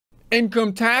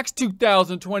Income tax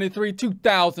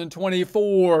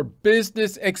 2023-2024.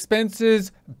 Business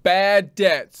expenses, bad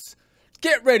debts.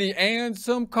 Get ready and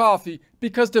some coffee,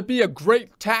 because to be a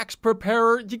great tax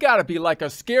preparer, you gotta be like a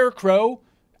scarecrow,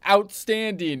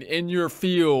 outstanding in your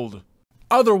field.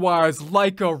 Otherwise,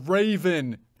 like a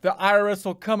raven, the IRS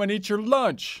will come and eat your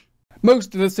lunch.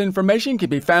 Most of this information can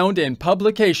be found in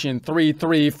Publication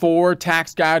 334,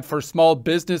 Tax Guide for Small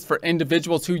Business for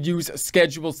Individuals Who Use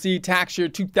Schedule C Tax Year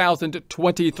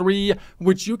 2023,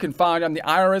 which you can find on the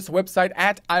IRS website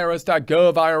at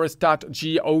irs.gov,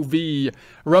 irs.gov.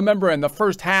 Remember, in the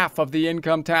first half of the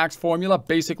income tax formula,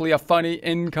 basically a funny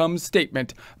income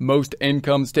statement. Most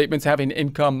income statements having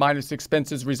income minus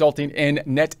expenses resulting in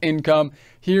net income.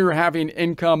 Here, having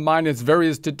income minus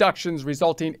various deductions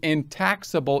resulting in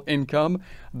taxable income.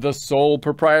 The sole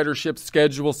proprietorship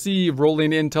Schedule C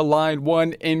rolling into line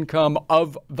 1 income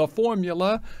of the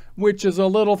formula, which is a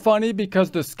little funny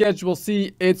because the Schedule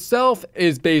C itself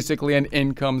is basically an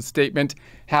income statement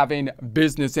having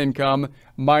business income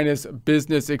minus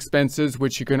business expenses,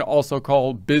 which you can also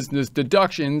call business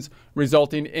deductions,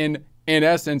 resulting in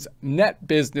essence, net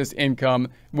business income,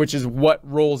 which is what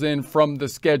rolls in from the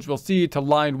Schedule C to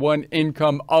line 1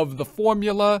 income of the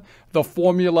formula. The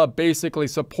formula basically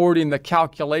supporting the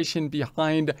calculation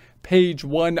behind page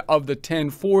 1 of the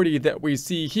 1040 that we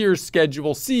see here,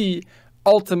 Schedule C,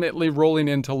 ultimately rolling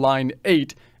into line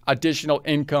 8, additional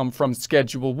income from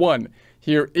Schedule 1.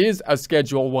 Here is a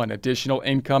Schedule 1, additional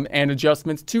income and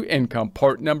adjustments to income.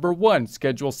 Part number 1,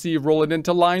 Schedule C rolling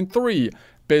into line 3,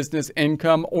 business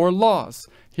income or loss.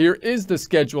 Here is the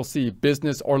Schedule C,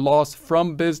 business or loss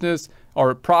from business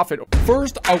or profit.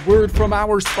 First, a word from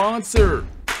our sponsor.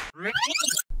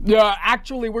 Yeah,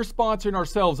 actually, we're sponsoring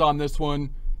ourselves on this one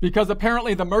because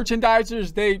apparently the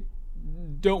merchandisers, they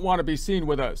don't want to be seen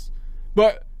with us.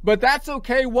 But that's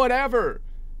okay, whatever,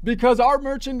 because our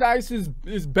merchandise is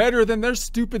better than their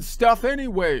stupid stuff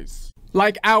anyways.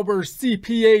 Like our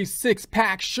CPA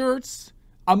 6-pack shirts,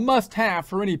 a must-have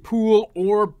for any pool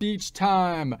or beach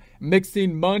time.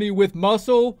 Mixing money with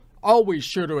muscle, always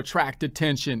sure to attract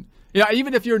attention. Yeah,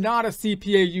 even if you're not a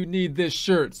CPA, you need this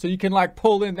shirt so you can like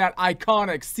pull in that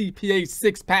iconic CPA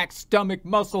 6-pack stomach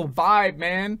muscle vibe,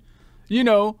 man. You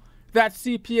know, that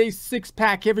CPA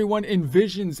 6-pack everyone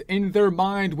envisions in their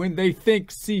mind when they think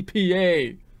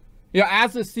CPA. Yeah,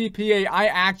 as a CPA, I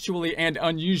actually and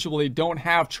unusually don't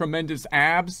have tremendous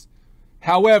abs.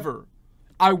 However,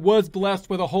 I was blessed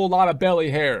with a whole lot of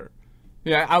belly hair.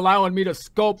 Yeah, allowing me to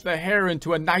sculpt the hair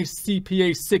into a nice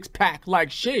CPA 6-pack like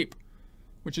shape,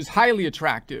 which is highly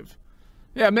attractive.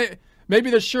 Yeah, maybe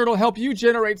the shirt will help you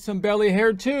generate some belly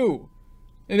hair too.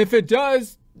 And if it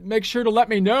does, make sure to let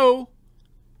me know.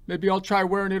 Maybe I'll try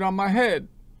wearing it on my head.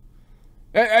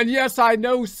 And yes, I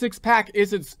know 6-pack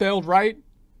isn't spelled right,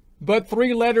 but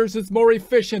 3 letters is more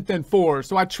efficient than 4,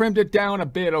 so I trimmed it down a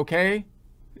bit, okay?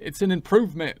 It's an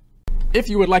improvement. If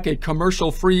you would like a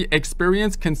commercial-free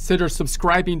experience, consider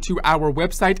subscribing to our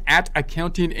website at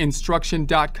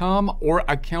accountinginstruction.com or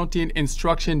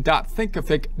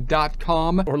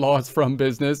accountinginstruction.thinkific.com, or Laws from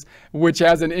Business, which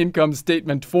has an income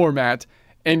statement format,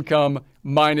 income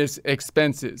minus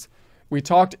expenses. We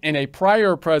talked in a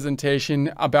prior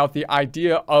presentation about the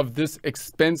idea of this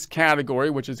expense category,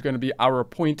 which is going to be our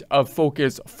point of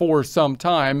focus for some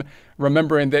time,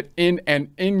 remembering that in an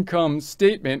income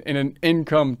statement, in an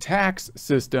income tax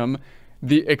system,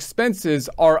 the expenses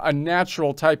are a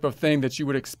natural type of thing that you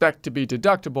would expect to be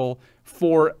deductible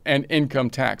for an income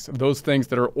tax. Those things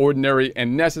that are ordinary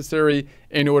and necessary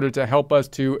in order to help us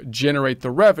to generate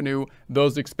the revenue,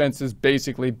 those expenses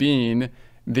basically being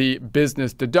the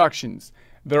business deductions.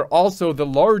 They're also the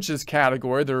largest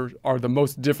category. There are the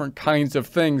most different kinds of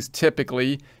things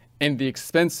typically in the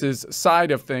expenses side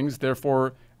of things.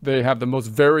 Therefore, they have the most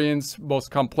variance,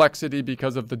 most complexity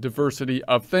because of the diversity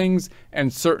of things,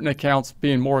 and certain accounts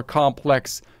being more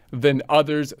complex than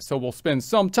others. So we'll spend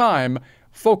some time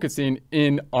focusing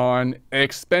in on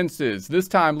expenses. This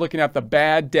time looking at the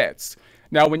bad debts.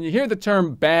 Now, when you hear the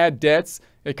term bad debts,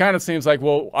 it kind of seems like,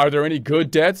 well, are there any good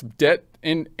debts? Debt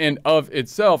in and of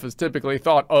itself is typically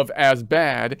thought of as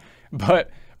bad. But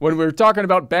when we're talking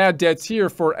about bad debts here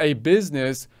for a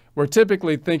business, we're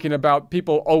typically thinking about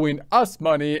people owing us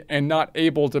money and not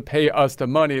able to pay us the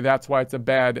money. That's why it's a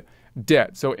bad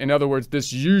debt. So in other words,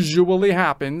 this usually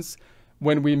happens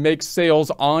when we make sales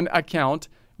on account,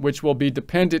 which will be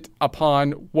dependent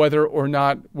upon whether or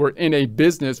not we're in a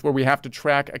business where we have to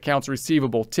track accounts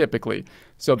receivable typically.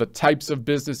 So the types of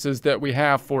businesses that we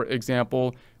have, for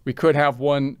example, we could have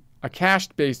one, a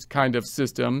cash-based kind of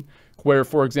system. where,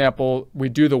 for example, we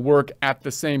do the work at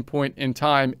the same point in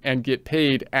time and get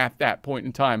paid at that point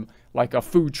in time, like a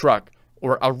food truck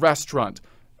or a restaurant.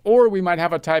 Or we might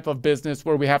have a type of business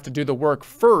where we have to do the work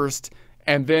first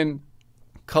and then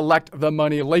collect the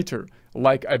money later,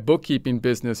 like a bookkeeping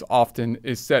business often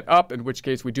is set up, in which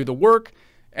case we do the work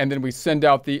and then we send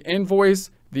out the invoice.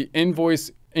 The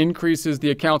invoice increases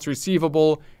the accounts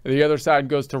receivable. The other side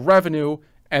goes to revenue,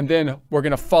 and then we're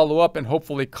going to follow up and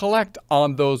hopefully collect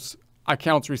on those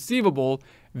accounts receivable.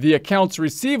 The accounts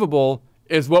receivable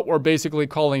is what we're basically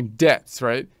calling debts,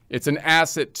 right? It's an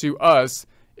asset to us.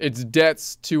 It's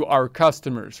debts to our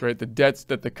customers, right? The debts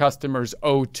that the customers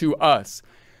owe to us.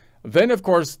 Then, of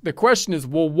course, the question is,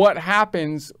 well, what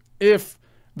happens if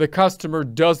the customer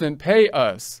doesn't pay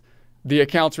us the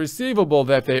accounts receivable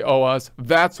that they owe us?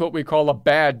 That's what we call a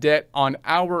bad debt on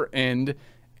our end.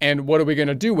 And what are we going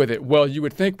to do with it? Well, you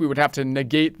would think we would have to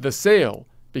negate the sale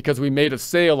because we made a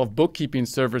sale of bookkeeping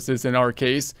services in our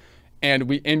case, and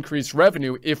we increase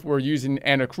revenue if we're using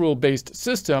an accrual-based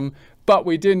system, but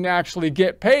we didn't actually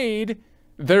get paid.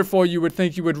 Therefore, you would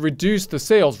think you would reduce the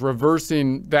sales,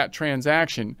 reversing that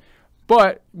transaction.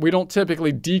 But we don't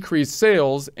typically decrease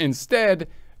sales. Instead,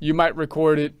 you might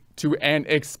record it to an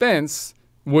expense,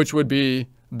 which would be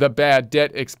the bad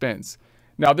debt expense.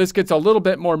 Now, this gets a little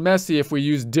bit more messy if we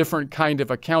use different kind of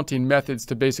accounting methods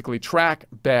to basically track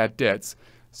bad debts.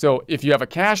 So if you have a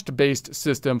cash-based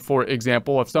system, for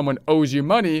example, if someone owes you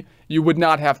money, you would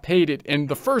not have paid it in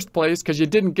the first place because you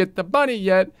didn't get the money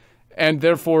yet, and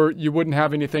therefore you wouldn't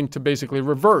have anything to basically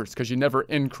reverse because you never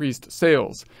increased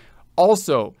sales.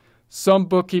 Also, some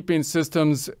bookkeeping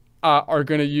systems are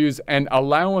going to use an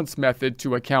allowance method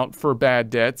to account for bad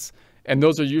debts, and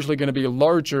those are usually going to be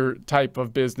larger type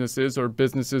of businesses or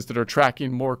businesses that are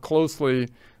tracking more closely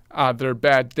their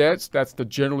bad debts. That's the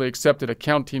generally accepted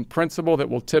accounting principle that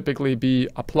will typically be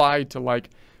applied to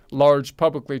like large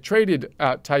publicly traded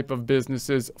type of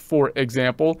businesses, for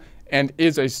example, and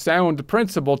is a sound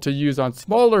principle to use on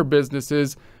smaller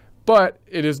businesses, but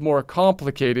it is more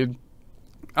complicated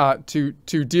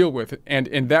to deal with. And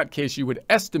in that case, you would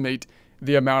estimate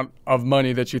the amount of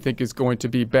money that you think is going to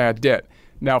be bad debt.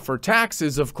 Now, for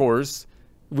taxes, of course,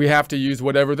 we have to use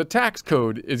whatever the tax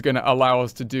code is going to allow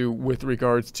us to do with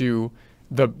regards to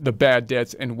the bad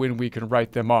debts and when we can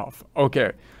write them off.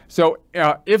 Okay, so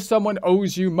if someone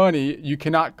owes you money you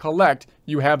cannot collect,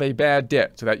 you have a bad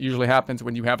debt. So that usually happens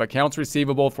when you have accounts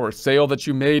receivable for a sale that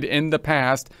you made in the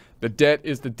past. The debt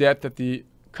is the debt that the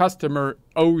customer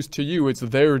owes to you. It's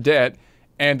their debt,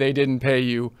 and they didn't pay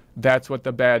you. That's what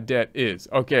the bad debt is.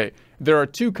 Okay, there are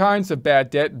two kinds of bad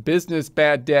debt: business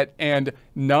bad debt and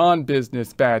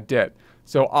non-business bad debt.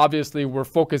 So obviously we're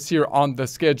focused here on the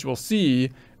Schedule C.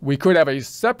 We could have a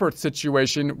separate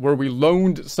situation where we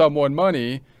loaned someone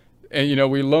money,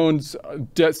 and we loaned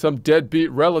some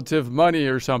deadbeat relative money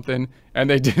or something, and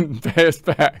they didn't pay us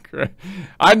back. Right?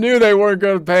 I knew they weren't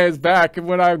going to pay us back, and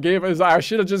when I gave it, I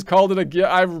should have just called it a gift.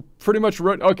 I pretty much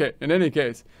wrote. Okay, in any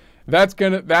case,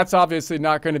 that's obviously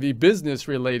not going to be business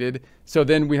related. So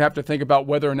then we have to think about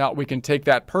whether or not we can take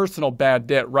that personal bad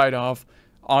debt write-off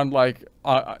on like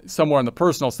somewhere on the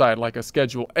personal side, like a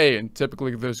Schedule A, and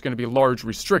typically there's going to be large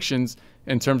restrictions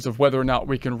in terms of whether or not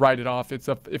we can write it off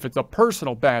if it's a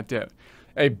personal bad debt.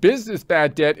 A business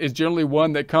bad debt is generally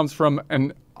one that comes from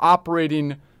an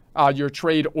operating your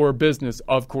trade or business.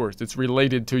 Of course, it's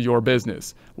related to your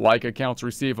business, like accounts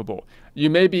receivable. You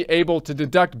may be able to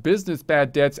deduct business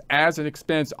bad debts as an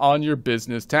expense on your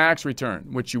business tax return,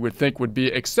 which you would think would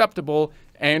be acceptable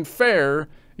and fair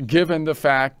given the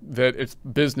fact that it's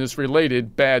business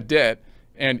related bad debt.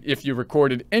 And if you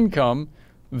recorded income,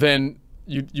 then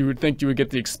you would think you would get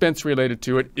the expense related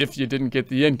to it if you didn't get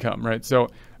the income, right? So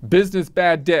business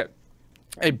bad debt.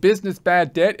 A business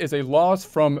bad debt is a loss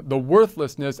from the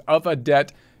worthlessness of a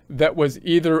debt that was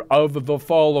either of the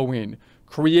following: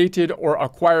 created or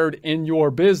acquired in your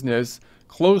business,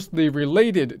 closely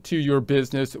related to your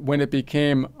business when it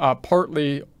became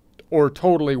partly or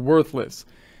totally worthless.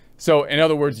 So in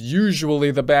other words,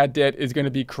 usually the bad debt is going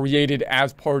to be created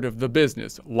as part of the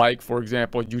business. Like, for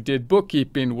example, you did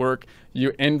bookkeeping work,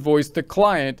 you invoiced the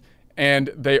client,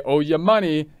 and they owe you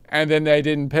money, and then they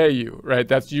didn't pay you, right?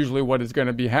 That's usually what is going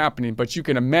to be happening. But you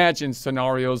can imagine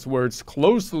scenarios where it's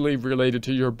closely related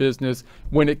to your business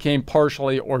when it came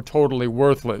partially or totally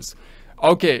worthless.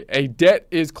 Okay, a debt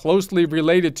is closely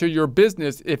related to your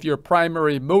business if your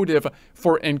primary motive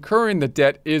for incurring the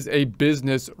debt is a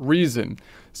business reason.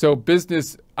 So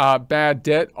business bad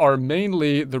debt are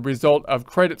mainly the result of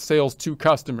credit sales to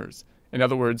customers. In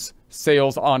other words,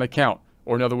 sales on account.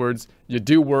 Or in other words, you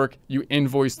do work, you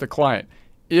invoice the client.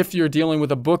 If you're dealing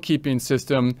with a bookkeeping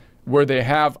system, where they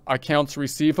have accounts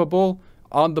receivable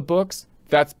on the books,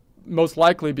 that's most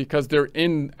likely because they're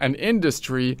in an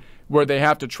industry where they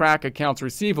have to track accounts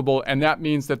receivable, and that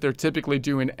means that they're typically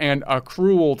doing an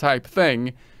accrual type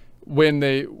thing when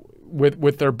they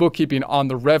with their bookkeeping on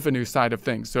the revenue side of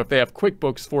things. So if they have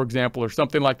QuickBooks, for example, or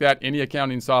something like that, any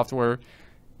accounting software,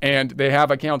 and they have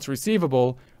accounts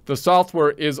receivable, the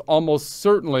software is almost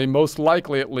certainly, most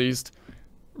likely at least,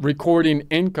 recording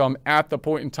income at the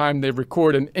point in time they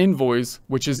record an invoice,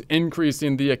 which is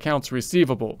increasing the accounts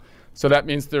receivable. So that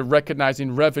means they're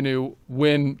recognizing revenue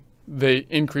when they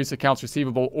increase accounts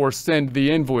receivable or send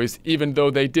the invoice, even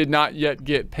though they did not yet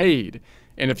get paid.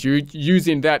 And if you're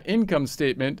using that income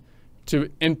statement to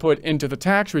input into the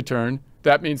tax return,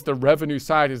 that means the revenue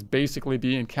side is basically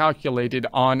being calculated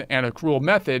on an accrual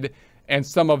method, and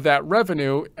some of that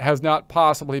revenue has not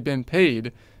possibly been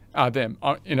paid them.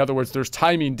 In other words, there's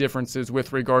timing differences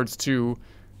with regards to,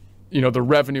 the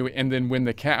revenue and then when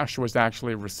the cash was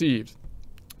actually received.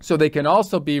 So they can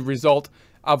also be result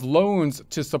of loans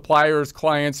to suppliers,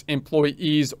 clients,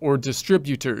 employees, or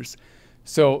distributors.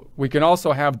 So we can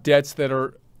also have debts that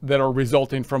are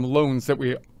resulting from loans that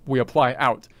we apply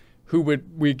out. Who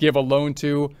would we give a loan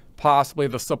to? Possibly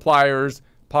the suppliers,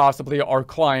 possibly our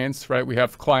clients, right? We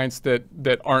have clients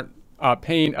that aren't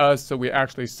paying us, so we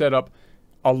actually set up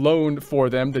a loan for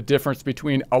them. The difference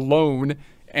between a loan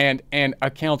and an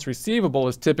accounts receivable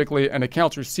is typically an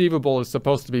accounts receivable is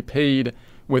supposed to be paid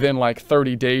within like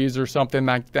 30 days or something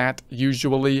like that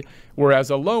usually,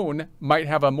 whereas a loan might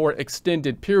have a more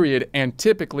extended period, and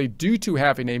typically due to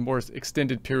having a more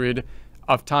extended period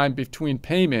of time between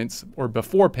payments or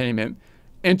before payment,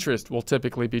 interest will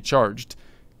typically be charged.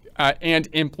 And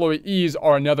employees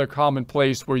are another common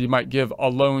place where you might give a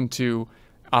loan to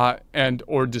and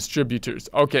or distributors.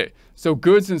 Okay, so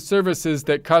goods and services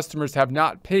that customers have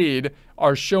not paid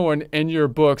are shown in your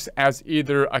books as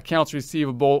either accounts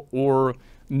receivable or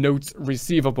notes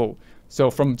receivable. So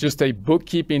from just a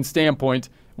bookkeeping standpoint,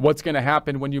 what's going to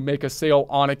happen when you make a sale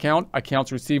on account?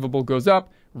 Accounts receivable goes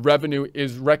up. Revenue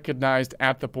is recognized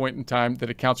at the point in time that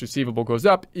accounts receivable goes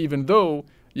up, even though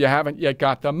you haven't yet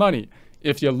got the money.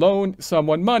 If you loan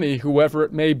someone money, whoever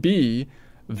it may be,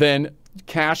 then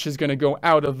cash is going to go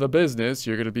out of the business.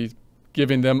 You're going to be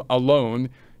giving them a loan,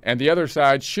 and the other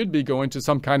side should be going to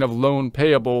some kind of loan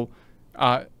payable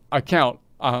account.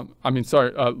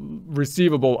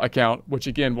 Receivable account, which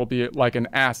again will be like an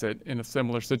asset in a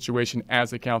similar situation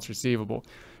as accounts receivable.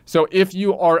 So if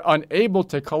you are unable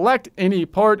to collect any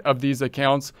part of these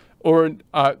accounts or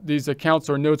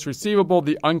notes receivable,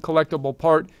 the uncollectible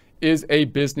part is a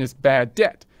business bad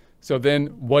debt. So then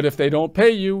what if they don't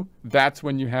pay you? That's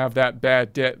when you have that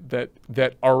bad debt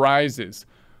that arises.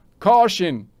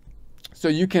 Caution. So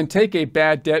you can take a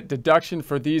bad debt deduction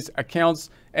for these accounts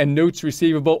and notes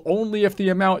receivable only if the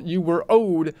amount you were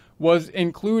owed was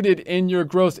included in your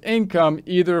gross income,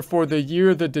 either for the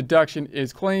year the deduction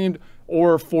is claimed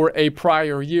or for a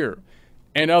prior year.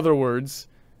 In other words,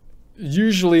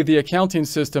 usually the accounting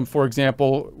system, for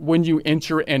example, when you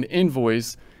enter an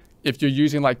invoice, if you're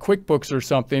using like QuickBooks or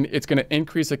something, it's going to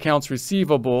increase accounts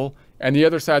receivable, and the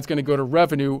other side's going to go to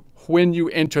revenue when you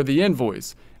enter the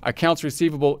invoice. Accounts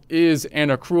receivable is an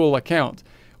accrual account.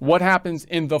 What happens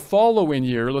in the following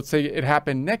year, let's say it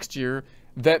happened next year,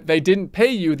 that they didn't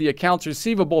pay you the accounts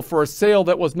receivable for a sale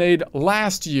that was made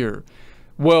last year?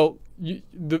 Well,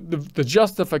 the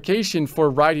justification for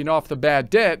writing off the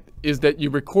bad debt is that you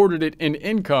recorded it in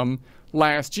income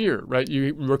last year, right?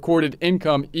 You recorded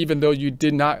income even though you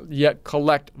did not yet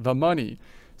collect the money.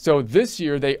 So this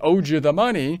year they owed you the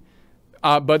money,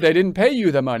 but they didn't pay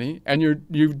you the money, and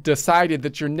you've decided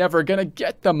that you're never going to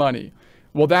get the money.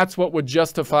 Well, that's what would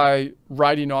justify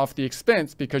writing off the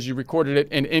expense, because you recorded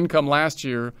it in income last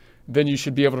year. Then you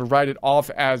should be able to write it off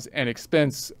as an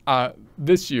expense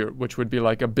this year, which would be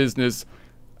like a business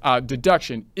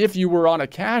deduction. If you were on a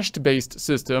cash-based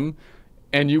system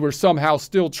and you were somehow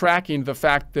still tracking the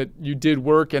fact that you did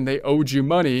work and they owed you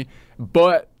money,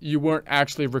 but you weren't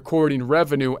actually recording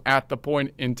revenue at the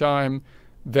point in time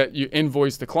that you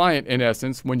invoiced the client, in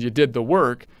essence, when you did the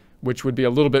work, which would be a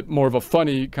little bit more of a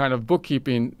funny kind of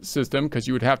bookkeeping system, because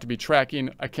you would have to be tracking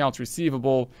accounts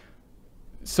receivable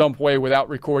some way without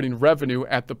recording revenue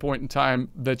at the point in time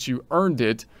that you earned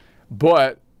it.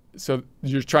 But so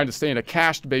you're trying to stay in a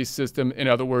cash-based system, in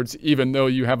other words, even though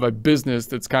you have a business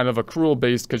that's kind of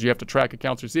accrual-based because you have to track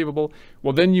accounts receivable.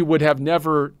 Well, then you would have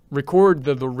never recorded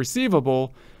the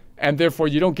receivable, and therefore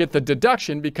you don't get the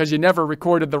deduction because you never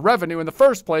recorded the revenue in the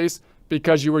first place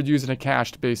because you were using a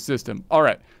cash-based system. All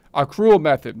right, accrual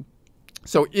method.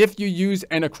 So if you use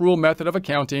an accrual method of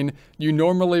accounting, you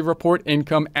normally report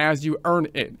income as you earn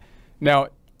it. Now,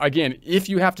 again, if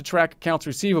you have to track accounts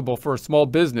receivable for a small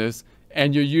business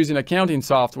and you're using accounting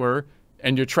software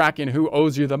and you're tracking who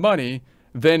owes you the money,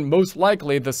 then most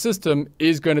likely the system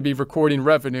is going to be recording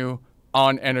revenue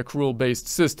on an accrual-based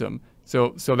system.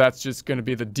 So that's just going to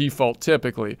be the default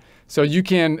typically. So you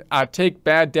can take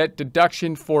bad debt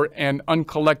deduction for an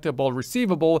uncollectible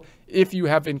receivable if you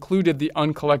have included the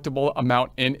uncollectible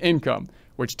amount in income,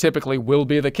 which typically will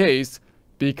be the case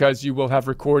because you will have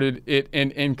recorded it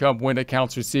in income when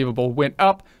accounts receivable went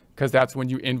up, because that's when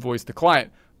you invoice the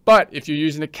client. But if you're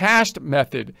using a cashed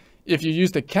method, if you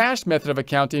use the cash method of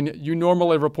accounting, you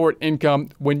normally report income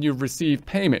when you receive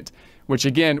payment, which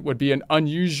again would be an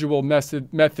unusual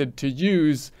method to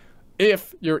use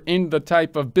if you're in the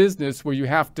type of business where you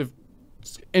have to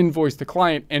invoice the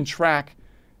client and track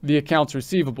the accounts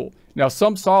receivable. Now,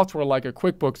 some software like a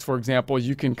QuickBooks, for example,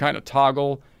 you can kind of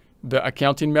toggle the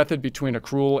accounting method between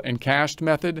accrual and cashed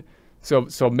method.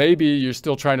 So maybe you're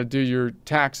still trying to do your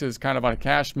taxes kind of on a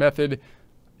cash method,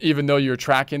 even though you're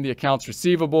tracking the accounts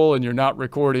receivable and you're not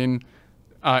recording,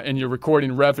 and you're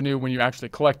recording revenue when you actually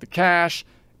collect the cash.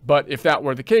 But if that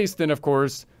were the case, then of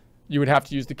course you would have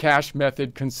to use the cash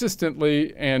method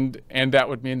consistently, and that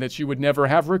would mean that you would never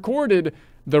have recorded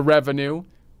the revenue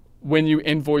when you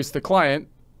invoice the client,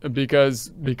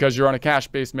 because you're on a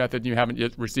cash-based method and you haven't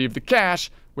yet received the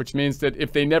cash, which means that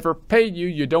if they never pay you,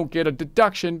 you don't get a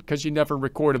deduction because you never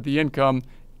recorded the income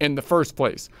in the first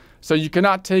place. So you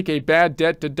cannot take a bad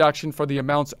debt deduction for the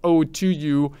amounts owed to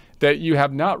you that you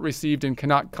have not received and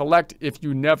cannot collect if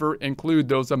you never include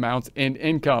those amounts in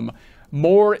income.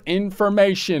 More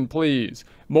information, please.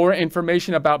 More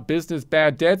information about business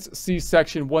bad debts, see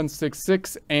section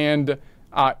 166 and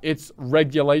its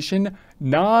regulation.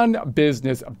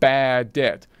 Non-business bad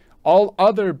debt. All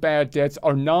other bad debts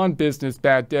are non-business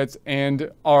bad debts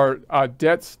and are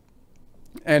debts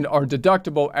and are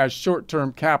deductible as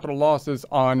short-term capital losses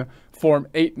on Form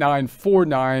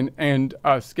 8949 and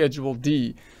Schedule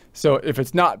D. So if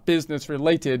it's not business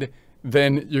related,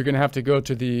 then you're going to have to go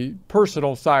to the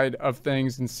personal side of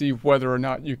things and see whether or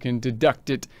not you can deduct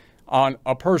it on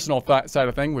a personal side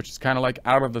of thing, which is kind of like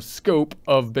out of the scope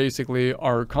of basically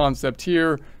our concept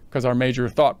here, because our major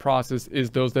thought process is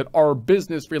those that are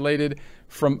business related.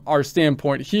 From our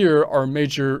standpoint here, our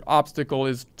major obstacle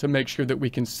is to make sure that we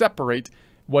can separate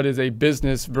what is a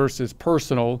business versus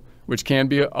personal, which can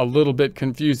be a little bit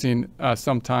confusing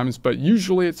sometimes, but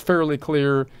usually it's fairly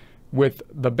clear with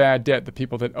the bad debt, the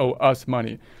people that owe us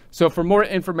money. So for more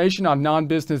information on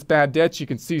non-business bad debts, you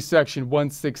can see section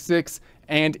 166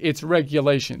 and its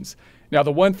regulations. Now,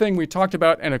 the one thing we talked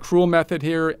about an accrual method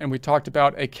here, and we talked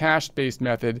about a cash-based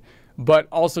method, but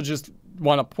also just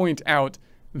want to point out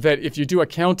that if you do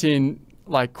accounting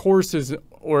like courses,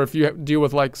 or if you deal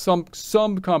with like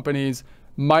some companies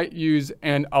might use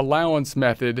an allowance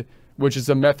method, which is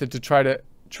a method to try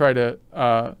to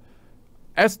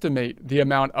estimate the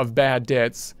amount of bad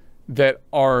debts that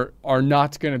are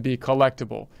not going to be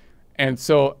collectible. And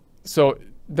so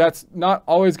that's not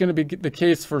always going to be the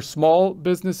case for small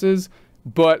businesses.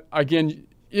 But again,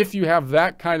 if you have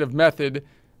that kind of method,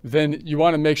 then you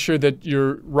want to make sure that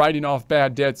you're writing off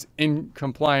bad debts in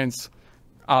compliance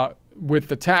with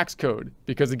the tax code.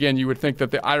 Because again, you would think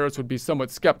that the IRS would be somewhat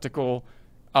skeptical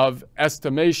of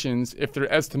estimations if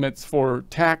they're estimates for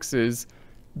taxes,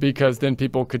 because then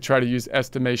people could try to use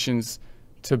estimations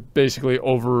to basically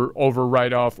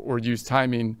overwrite off or use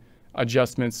timing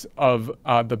adjustments of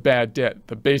the bad debt.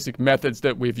 The basic methods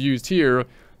that we've used here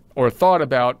or thought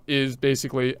about is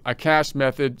basically a cash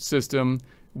method system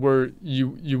where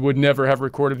you would never have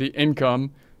recorded the income,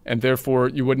 and therefore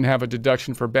you wouldn't have a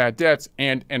deduction for bad debts,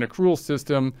 and an accrual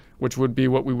system, which would be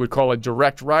what we would call a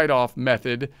direct write-off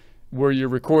method, where you're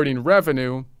recording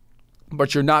revenue,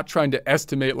 but you're not trying to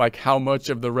estimate like how much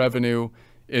of the revenue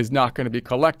is not going to be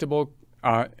collectible,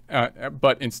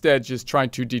 but instead just trying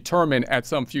to determine at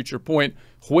some future point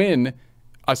when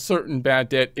a certain bad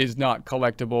debt is not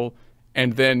collectible,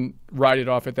 and then write it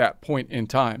off at that point in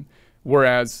time.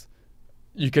 Whereas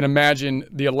you can imagine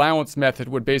the allowance method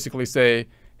would basically say,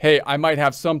 hey, I might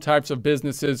have some types of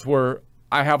businesses where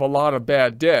I have a lot of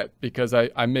bad debt because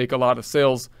I make a lot of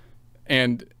sales,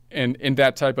 and in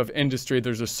that type of industry,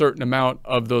 there's a certain amount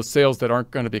of those sales that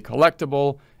aren't going to be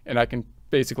collectible, and I can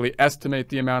basically estimate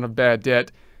the amount of bad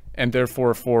debt, and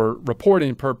therefore for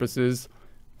reporting purposes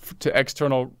to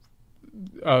external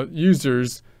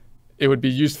users, it would be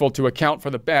useful to account for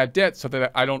the bad debt so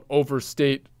that I don't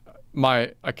overstate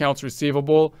my accounts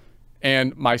receivable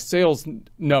and my sales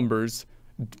numbers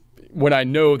when I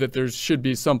know that there should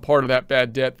be some part of that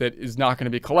bad debt that is not going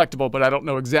to be collectible, but I don't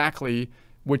know exactly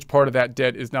which part of that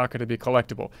debt is not going to be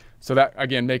collectible. So that,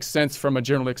 again, makes sense from a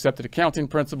generally accepted accounting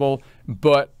principle,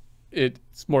 but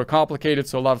it's more complicated,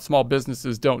 so a lot of small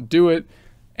businesses don't do it.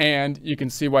 And you can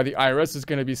see why the IRS is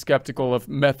going to be skeptical of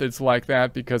methods like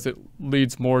that, because it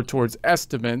leads more towards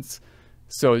estimates.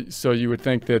 So you would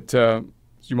think that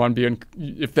you want to be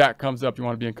if that comes up, you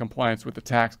want to be in compliance with the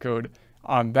tax code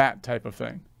on that type of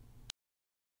thing.